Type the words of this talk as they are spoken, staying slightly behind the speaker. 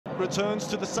returns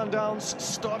to the Sundowns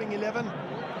starting 11.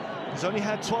 He's only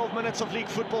had 12 minutes of league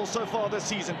football so far this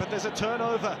season, but there's a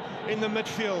turnover in the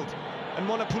midfield, and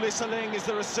Mamelodi Sundowns is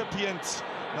the recipient.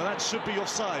 Now that should be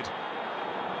offside.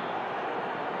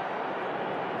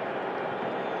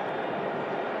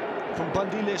 From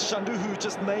Bandile Shandu, who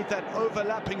just made that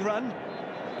overlapping run.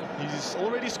 He's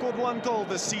already scored 1 goal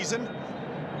this season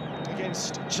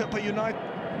against Chippa United.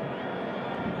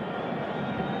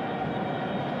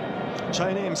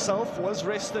 China himself was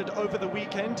rested over the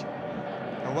weekend.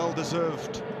 A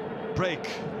well-deserved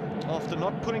break after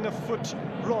not putting a foot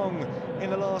wrong in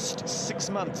the last 6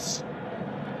 months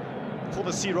for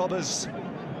the Sea Robbers.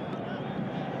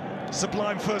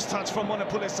 Sublime first touch from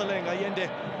Mamelodi Sundowns. Allende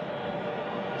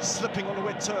slipping on the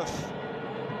wet turf.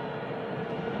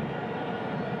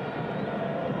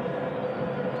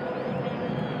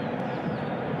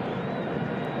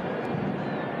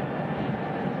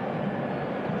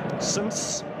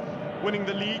 Since winning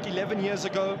the league 11 years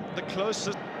ago, the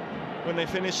closest when they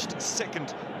finished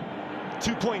second.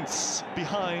 2 points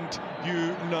behind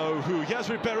you-know-who. Here's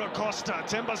Ribeiro Costa.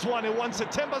 Tembazwane wants it.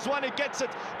 Tembazwane gets it.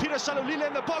 Peter Shalulile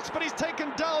in the box, but he's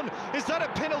taken down. Is that a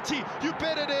penalty? You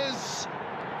bet it is.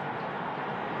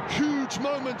 Huge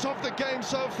moment of the game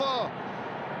so far.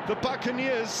 The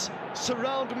Buccaneers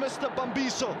surround Mr.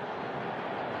 Bambiso.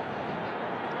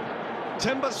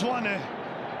 Tembazwane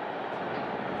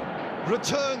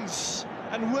returns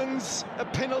and wins a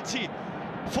penalty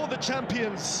for the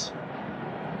champions.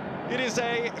 It is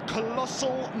a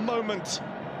colossal moment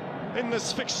in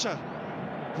this fixture,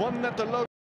 one that the local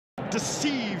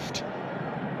deceived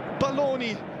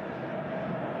Baloni.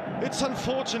 It's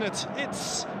unfortunate,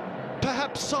 it's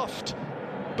perhaps soft,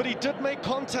 but he did make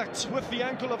contact with the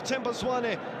ankle of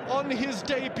Tembazwane on his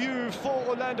debut for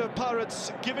Orlando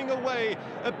Pirates, giving away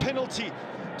a penalty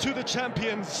to the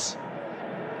champions.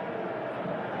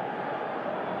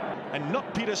 And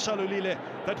not Peter Shalulile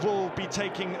that will be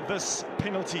taking this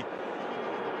penalty.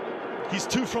 He's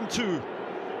 2 from 2.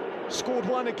 Scored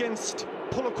 1 against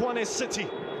Polokwane City.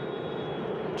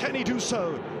 Can he do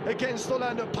so against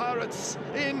Orlando Pirates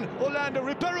in Orlando?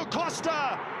 Ribeiro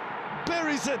Costa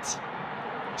buries it.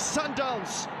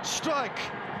 Sundowns strike.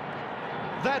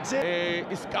 That's it.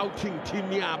 Scouting team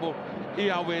yabo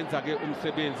iyawenza ke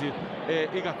umsebenzi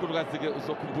ikakhulukazi ke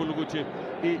uzokhumbula ukuthi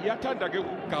yathanda ke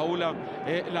ukugawula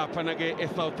lapha na ke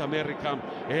eSouth America.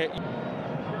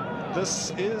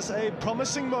 This is a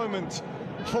promising moment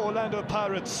for Orlando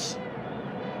Pirates.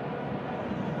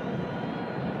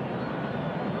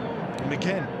 And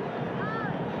again,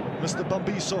 Mr.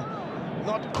 Bambiso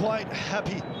not quite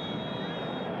happy.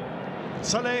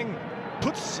 Saleng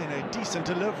puts in a decent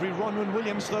delivery. Ronwin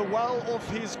Williams, though, well off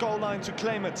his goal line to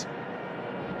claim it.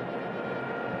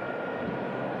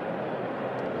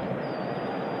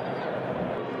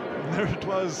 And there it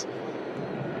was.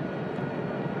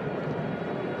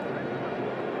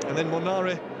 And then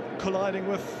Monare colliding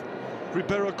with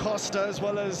Ribeiro Costa as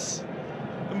well as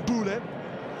Mbule.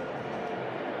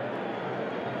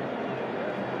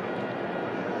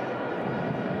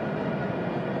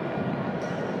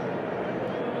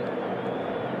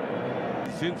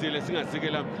 Sinzile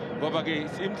singasikela ngoba ke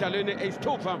imidlalweni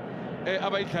eyisithupha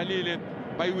abayidlalile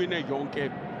bayiwine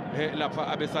yonke lapha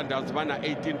abeSundowns bana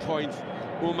 18 points.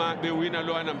 Uma bewina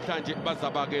lo namhlanje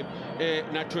bazaba ke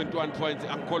na 21 points.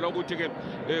 Angikholwa ukuthi ke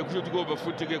kusho ukuthi kuba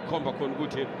futhi ke khomba khona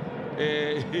ukuthi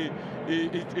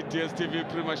i-DStv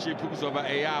Premiership kuzoba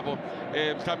eyabo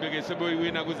mhlambe ke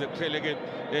seboyiwina kuze kuphele ke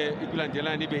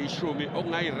ikulandelana ibe yishumi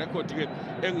okungayi record ke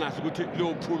engazi ukuthi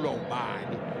lophulwa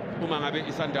ubani uma ngabe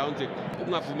iSundowns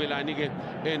ukungavumelani ke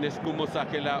nesinqumo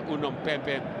sakhe la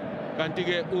uNompempe. Kanti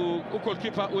ke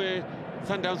ugoalkeeper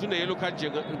weSundowns une-yellow card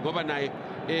nje ngoba naye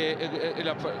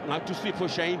lapha ngathi uSipho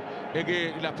Shane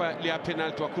ke lapha liya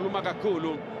penalty wakhuluma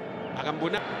kakhulu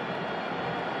akambona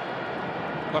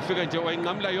bafika nje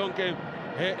wayinqamla yonke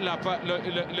lapha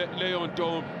leyo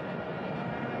nto.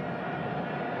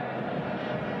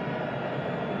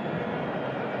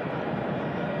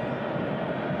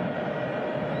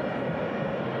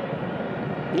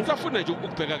 Ngizafuna nje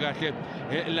ukubheka kahle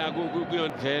la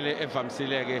kuyondlele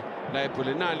evamsileke la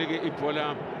ibhola nali ke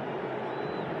ibhola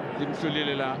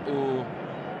limhlulile la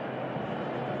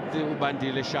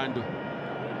ubandile Shandu.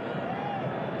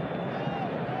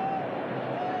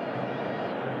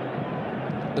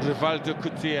 Rivaldo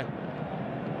Kutia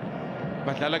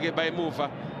badlala ke bayimuva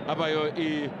abayo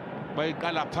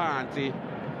bayiqala phansi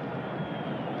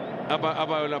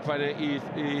abayo lapha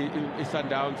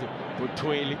iSundowns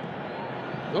bothweli.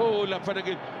 Oh, lapha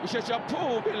ke ushesha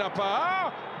phume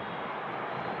lapha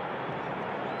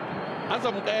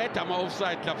azamqeda ama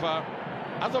offside lapha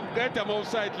azomqeda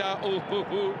ama-offside la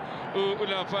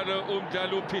ulafana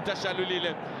umdlali uPeter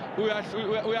Shalulile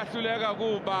uyahluleka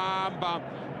kubamba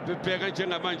bebheka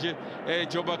njengamanje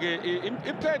njengoba-ke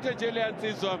iphethe nje leya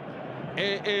nsizwa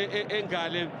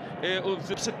engale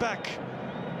sit back.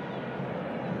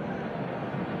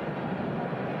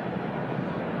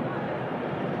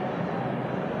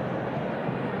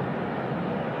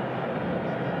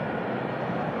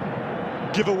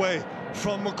 Give away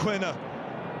from Mokoena.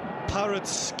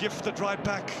 Pirates gifted right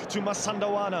back to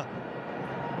Masandawana.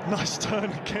 Nice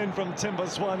turn again from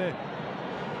Tembazwane.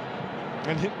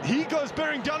 And he goes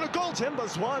bearing down a goal,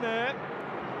 Tembazwane.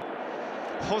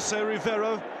 Jose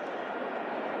Rivero.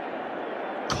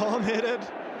 Calm-headed.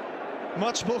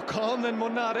 Much more calm than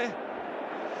Monare.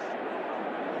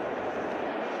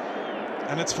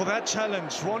 And it's for that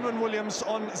challenge. Ronwen Williams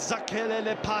on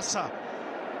Zakelele Pasa.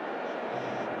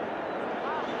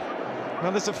 Now,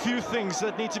 there's a few things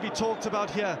that need to be talked about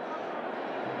here.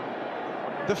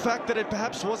 The fact that it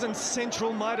perhaps wasn't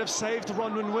central might have saved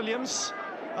Ronwen Williams.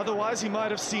 Otherwise, he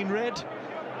might have seen red.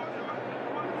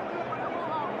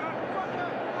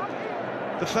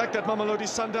 The fact that Mamelodi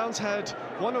Sundowns had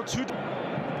 1 or 2...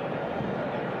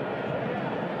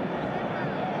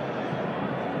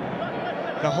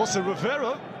 Now, Jose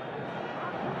Rivero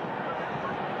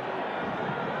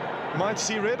might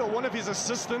see red, or one of his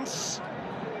assistants.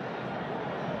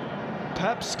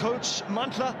 Perhaps Coach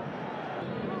Mantla.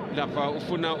 Lapha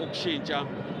ufuna ukushintsha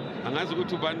angazi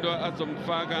ukuthi ubani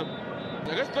azomfaka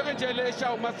akasibheke nje le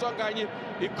eshawa uMaswanganye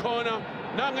ikhona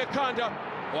nangekhanda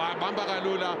wabamba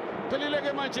kalula phelile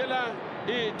ke manje la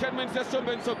i10 minutes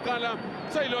esombeni sokuqala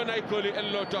sayilona igoli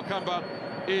elilodwa khamba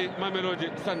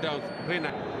iMamelodi Sundowns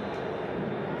Rena.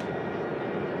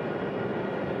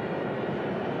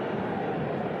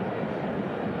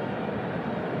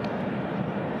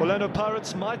 Orlando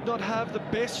Pirates might not have the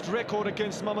best record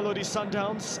against Mamelodi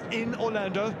Sundowns in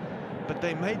Orlando, but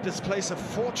they made this place a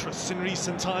fortress in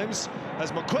recent times,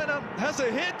 as Mokoena has a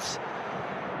hit.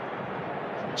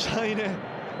 China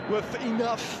with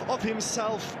enough of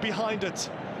himself behind it.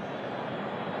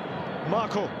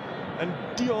 Marco and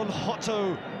Dion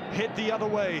Hotto head the other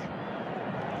way.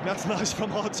 That's nice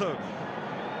from Hotto.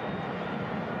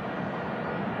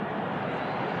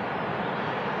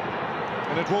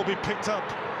 And it will be picked up.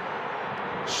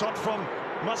 Shot from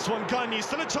Maswanganye,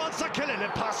 still a chance, Zakelele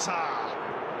Pasa.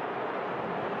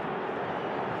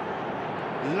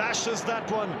 Lashes that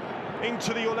one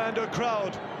into the Orlando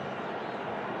crowd.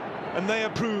 And they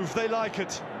approve, they like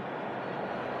it.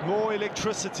 More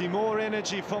electricity, more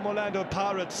energy from Orlando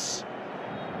Pirates.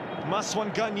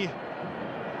 Maswanganye,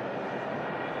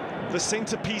 the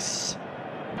centerpiece.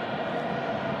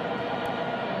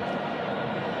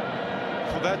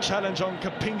 That challenge on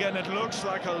Kapinga, and it looks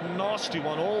like a nasty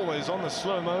one, always on the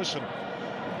slow motion.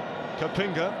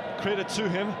 Kapinga, credit to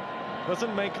him,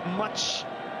 doesn't make much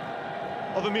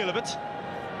of a meal of it.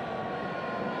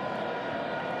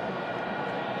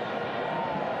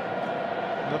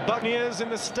 The Buccaneers in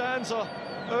the stands are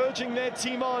urging their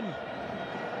team on.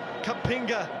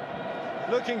 Kapinga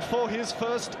looking for his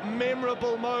first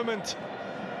memorable moment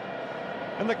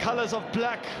in the colours of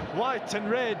black, white and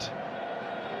red.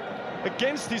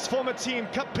 Against his former team,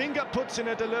 Kapinga puts in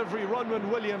a delivery. Ronwen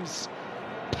Williams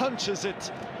punches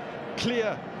it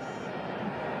clear.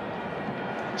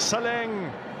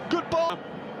 Saleng, good ball.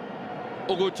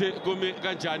 Ukuthi kumi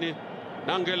kanjani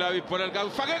nangela ibhola lika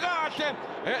ufake kahle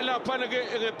lapha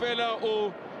ngempela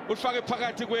ufake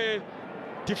phakathi kwe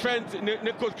defense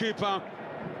ne goalkeeper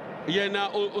yena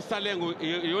uSalengu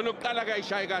yona uqala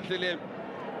kayishaye kahle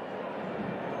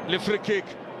le free kick.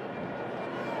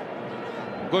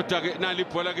 Kodwa ke nali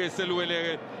ibhola ke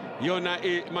seluweleke yona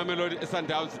iMamelodi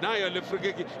Sundowns nayo le free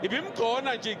kick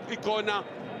ibimgcona nje ikhona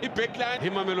ibackline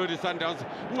iMamelodi Sundowns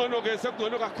ngcono ke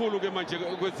sekugcono kakhulu ke manje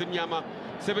kwezimnyama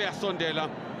sebeyasondela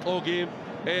oke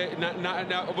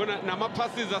ubona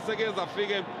nama-passes asekeza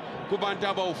afike kubantu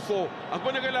abawu4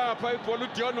 akuboneke lapha ibhola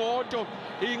uDion Hotto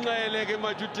inxele ke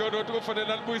manje uDion Hotto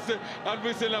kufanele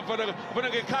alibuyise lapha ubona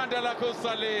ngekhanda lakho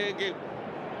uSalenge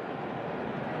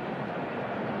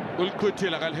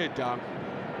ulikuthela kaliheda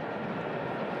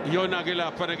yona ke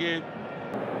lapha ke.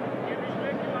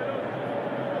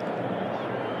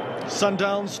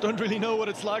 Sundowns don't really know what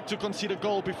it's like to concede a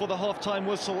goal before the half-time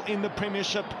whistle in the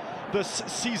Premiership this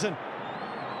season.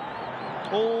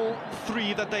 All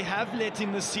three that they have let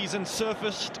in this season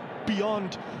surfaced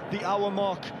beyond the hour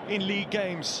mark in league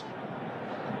games.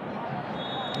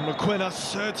 Mokoena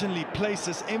certainly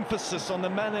places emphasis on the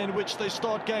manner in which they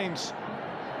start games,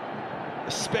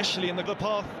 especially in the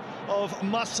path of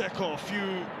Maseko. A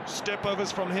few step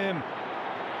overs from him.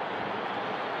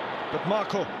 But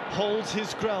Marco holds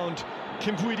his ground.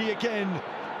 Kimpuidi again.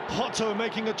 Hotto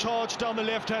making a charge down the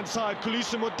left-hand side.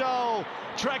 Kulisa Modao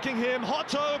tracking him.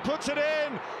 Hotto puts it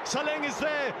in. Saleng is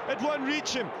there. It won't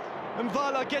reach him. And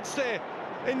Vala gets there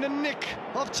in the nick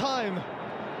of time.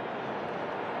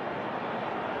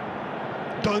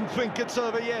 Don't think it's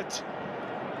over yet.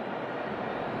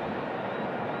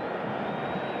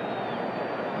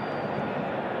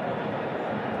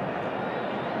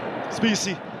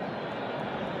 Specie.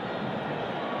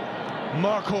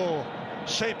 Marco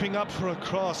shaping up for a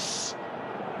cross.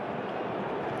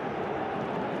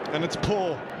 And it's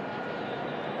Paul.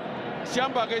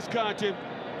 Siyamba ke isikhathi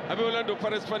abe Orlando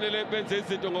Pirates fanele benze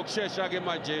izinto ngokusheshsha ke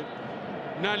manje.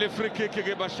 Nale free kick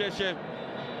ke basheshe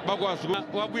bakwazi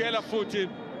wabuyela futhi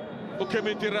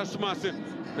uKemiti Rasmus.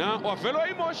 Na wavela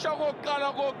imosha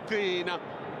kokuqala kokugcina.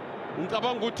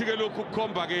 Ngicabanga ukuthi ke lokhu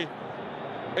kukhomba ke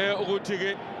ukuthi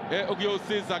ke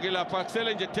ukuyosiza ke lapha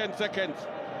kusele nje 10 seconds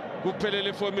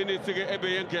kuphelele 4 minutes ke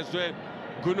ebeyengezwe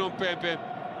kunompempe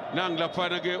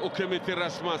nangilaphana ke uKemiti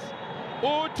Rasmus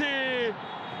uthi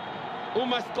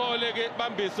uma siqole ke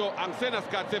bambiso angisena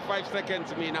sikhathi se 5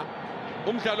 seconds mina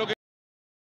umdlalo